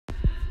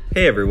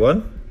Hey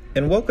everyone,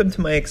 and welcome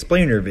to my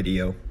explainer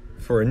video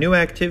for a new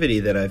activity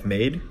that I've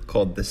made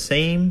called the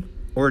same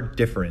or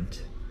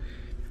different.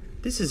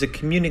 This is a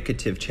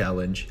communicative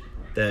challenge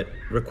that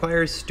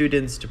requires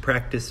students to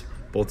practice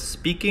both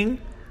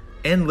speaking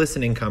and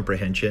listening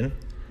comprehension,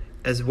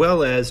 as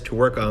well as to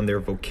work on their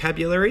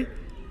vocabulary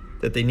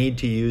that they need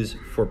to use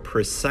for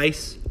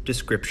precise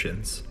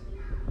descriptions.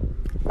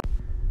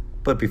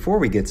 But before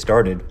we get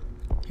started,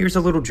 here's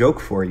a little joke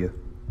for you.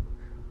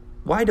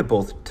 Why do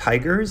both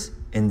tigers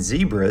and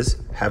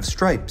zebras have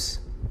stripes?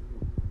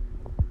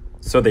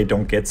 So they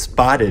don't get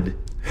spotted.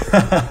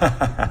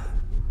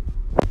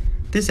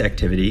 This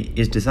activity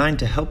is designed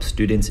to help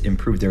students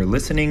improve their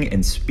listening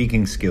and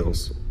speaking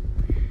skills.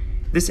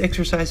 This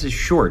exercise is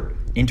short,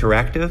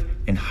 interactive,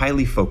 and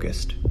highly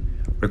focused,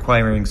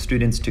 requiring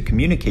students to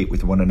communicate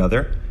with one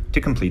another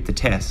to complete the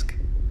task.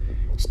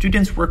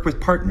 Students work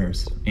with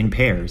partners in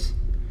pairs,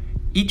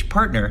 each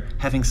partner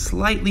having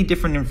slightly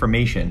different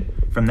information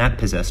from that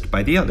possessed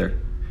by the other.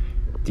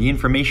 The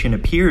information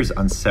appears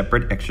on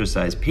separate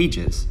exercise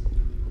pages,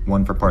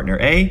 one for partner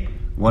A,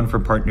 one for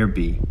partner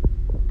B.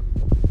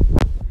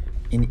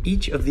 In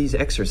each of these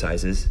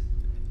exercises,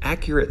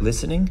 accurate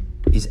listening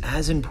is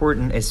as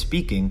important as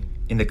speaking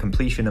in the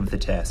completion of the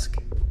task.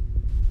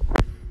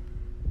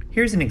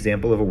 Here's an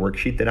example of a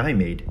worksheet that I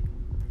made.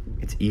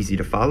 It's easy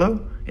to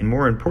follow and,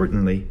 more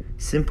importantly,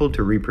 simple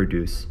to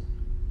reproduce.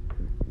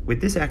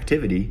 With this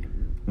activity,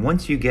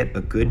 once you get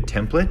a good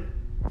template,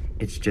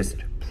 it's just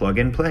plug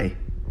and play,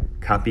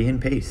 copy and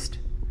paste.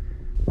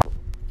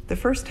 The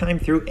first time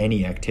through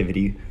any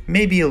activity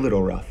may be a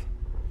little rough,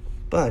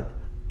 but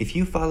if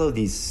you follow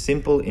these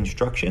simple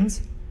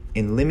instructions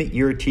and limit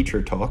your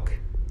teacher talk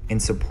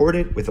and support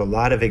it with a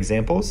lot of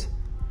examples,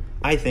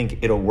 I think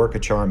it'll work a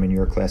charm in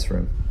your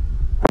classroom.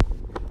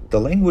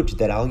 The language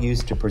that I'll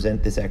use to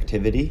present this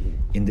activity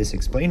in this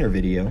explainer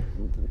video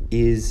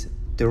is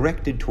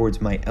directed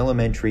towards my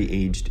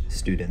elementary-aged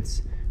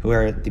students who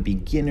are at the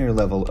beginner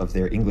level of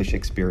their English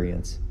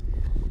experience.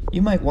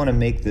 You might want to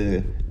make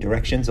the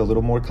directions a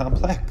little more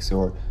complex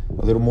or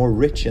a little more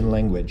rich in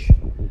language.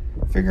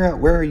 Figure out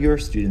where your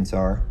students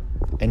are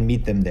and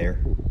meet them there.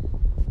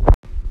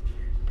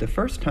 The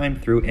first time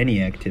through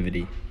any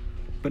activity,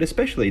 but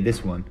especially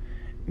this one,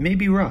 may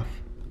be rough,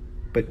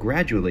 but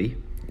gradually,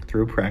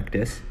 through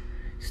practice,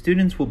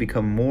 students will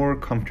become more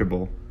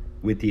comfortable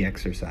with the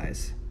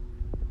exercise.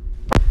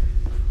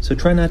 So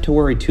try not to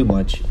worry too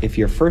much if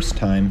your first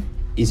time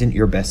isn't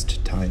your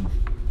best time.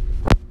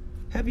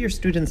 Have your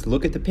students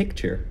look at the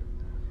picture.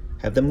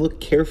 Have them look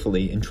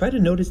carefully and try to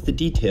notice the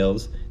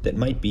details that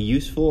might be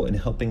useful in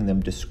helping them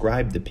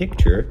describe the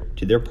picture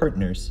to their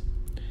partners.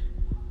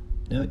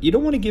 Now, you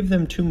don't want to give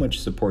them too much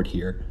support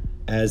here,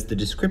 as the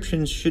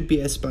descriptions should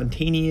be as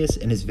spontaneous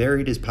and as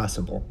varied as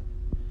possible.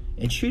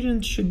 And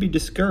students should be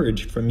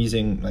discouraged from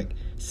using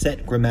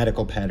set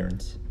grammatical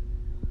patterns.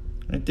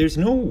 There's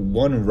no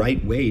one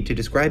right way to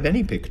describe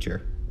any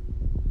picture.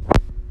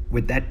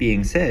 With that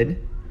being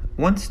said,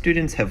 once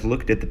students have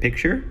looked at the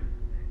picture,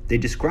 they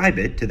describe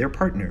it to their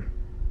partner.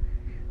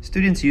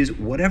 Students use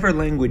whatever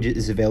language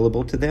is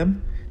available to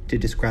them to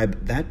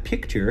describe that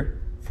picture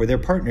for their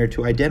partner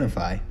to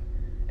identify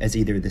as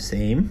either the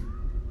same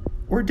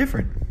or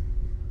different.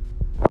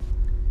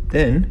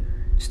 Then,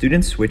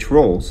 students switch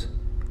roles,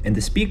 and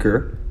the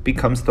speaker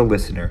becomes the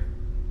listener.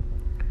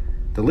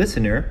 The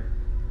listener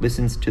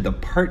listens to the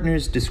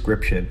partner's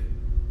description.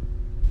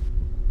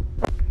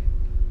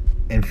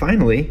 And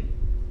finally,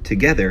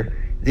 together,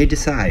 they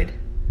decide,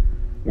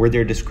 were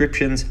their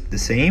descriptions the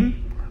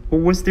same, or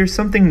was there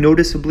something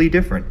noticeably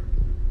different?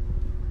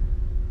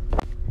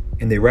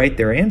 And they write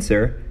their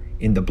answer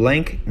in the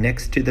blank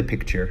next to the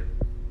picture.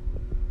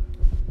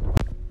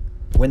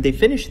 When they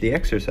finish the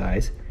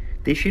exercise,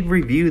 they should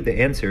review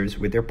the answers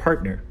with their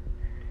partner,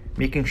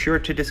 making sure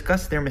to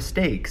discuss their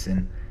mistakes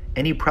and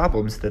any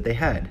problems that they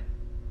had.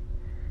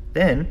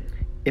 Then,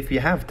 if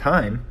you have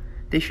time,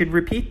 they should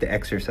repeat the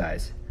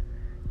exercise,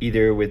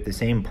 either with the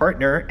same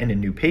partner and a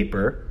new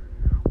paper,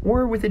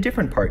 or with a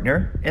different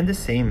partner and the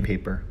same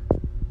paper.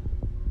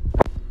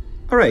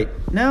 Alright,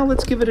 now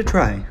let's give it a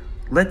try.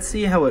 Let's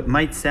see how it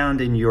might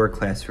sound in your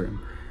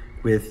classroom,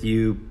 with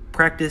you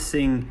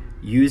practicing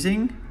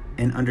using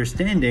and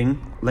understanding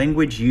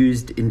language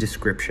used in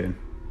description.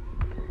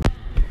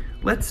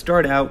 Let's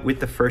start out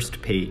with the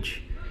first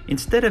page.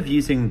 Instead of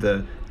using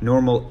the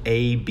normal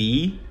A,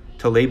 B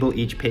to label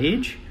each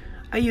page,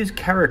 I use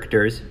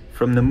characters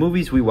from the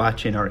movies we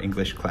watch in our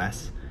English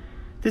class.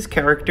 This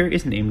character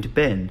is named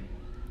Ben,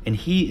 and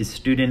he is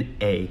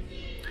student A.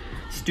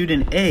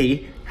 Student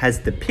A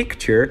has the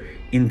picture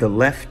in the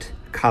left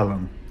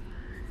column.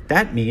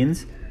 That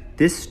means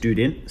this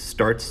student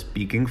starts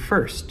speaking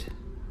first.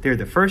 They're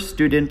the first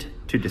student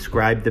to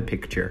describe the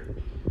picture.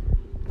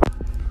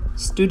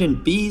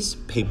 Student B's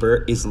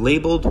paper is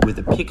labeled with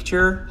a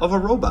picture of a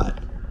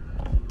robot.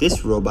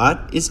 This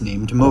robot is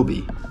named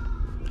Moby.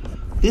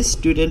 This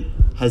student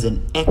has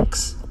an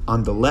X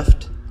on the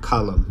left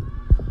column.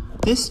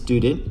 This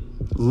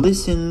student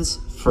listens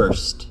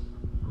first.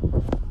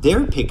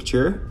 Their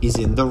picture is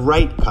in the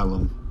right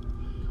column.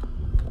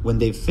 When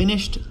they've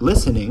finished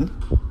listening,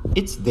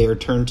 it's their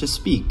turn to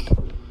speak,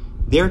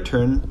 their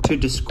turn to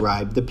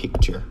describe the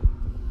picture.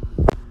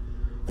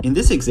 In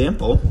this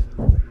example,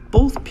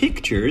 both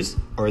pictures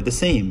are the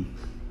same.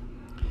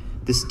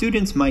 The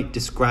students might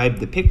describe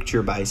the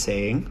picture by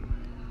saying,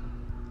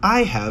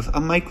 "I have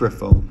a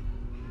microphone.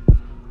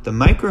 The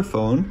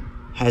microphone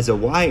has a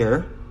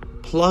wire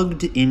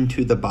plugged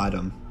into the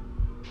bottom.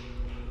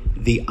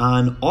 The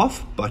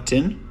on-off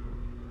button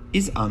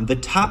is on the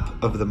top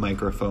of the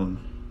microphone,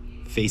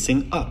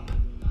 facing up.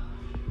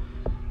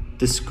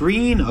 The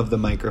screen of the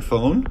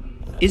microphone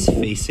is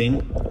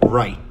facing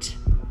right."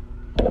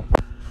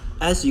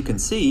 As you can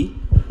see,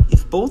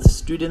 if both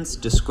students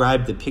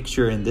describe the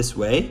picture in this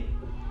way,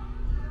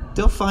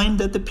 they'll find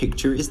that the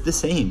picture is the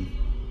same.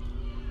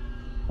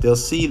 They'll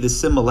see the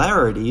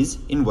similarities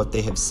in what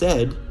they have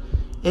said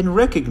and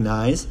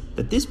recognize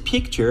that this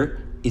picture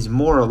is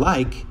more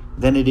alike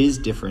than it is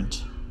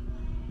different.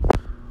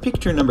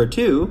 Picture number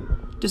 2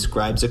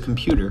 describes a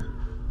computer.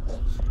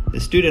 The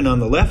student on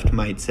the left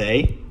might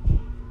say,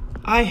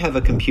 "I have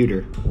a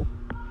computer.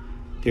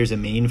 There's a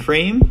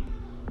mainframe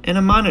and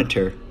a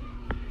monitor.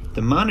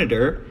 The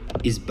monitor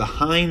is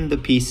behind the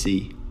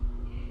PC."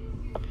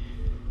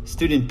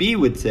 Student B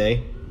would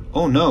say,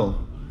 "Oh no,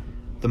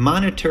 the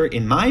monitor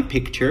in my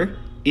picture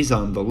is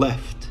on the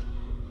left.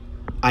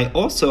 I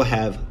also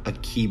have a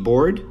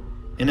keyboard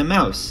and a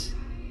mouse."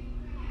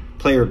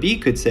 Player B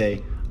could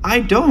say,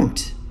 "I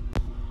don't."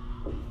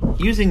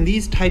 Using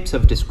these types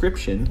of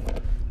description,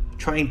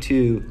 trying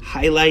to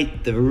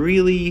highlight the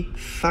really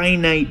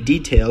finite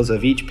details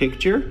of each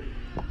picture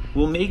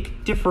will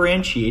make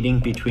differentiating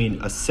between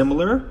a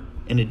similar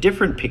and a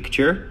different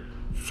picture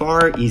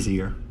far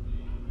easier.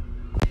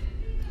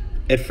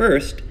 At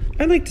first,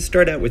 I like to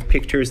start out with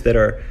pictures that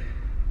are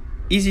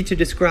easy to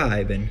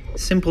describe and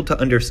simple to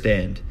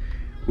understand,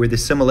 where the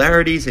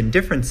similarities and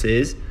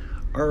differences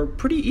are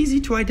pretty easy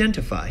to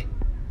identify.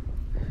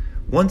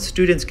 Once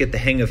students get the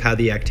hang of how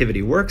the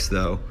activity works,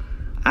 though,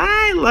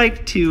 I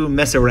like to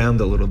mess around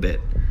a little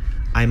bit.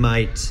 I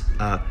might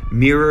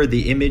mirror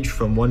the image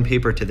from one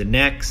paper to the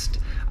next.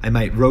 I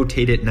might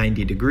rotate it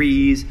 90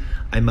 degrees.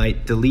 I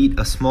might delete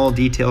a small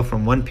detail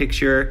from one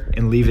picture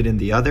and leave it in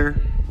the other.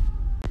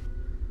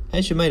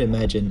 As you might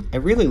imagine, I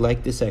really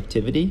like this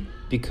activity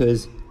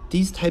because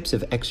these types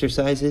of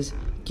exercises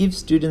give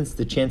students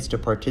the chance to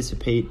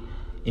participate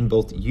in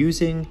both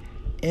using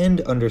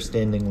and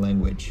understanding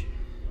language,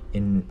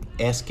 in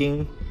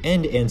asking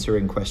and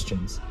answering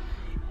questions.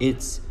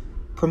 It's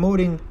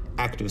promoting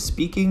active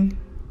speaking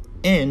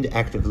and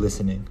active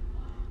listening.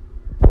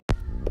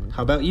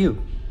 How about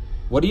you?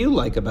 What do you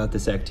like about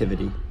this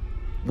activity?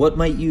 What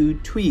might you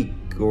tweak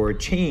or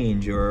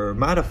change or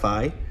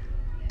modify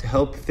to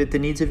help fit the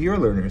needs of your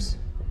learners?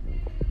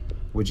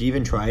 Would you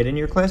even try it in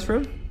your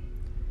classroom?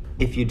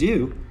 If you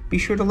do, be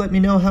sure to let me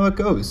know how it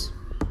goes.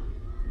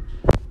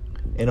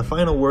 And a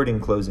final word in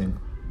closing.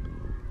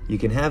 You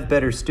can have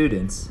better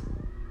students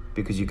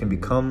because you can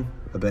become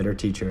a better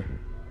teacher.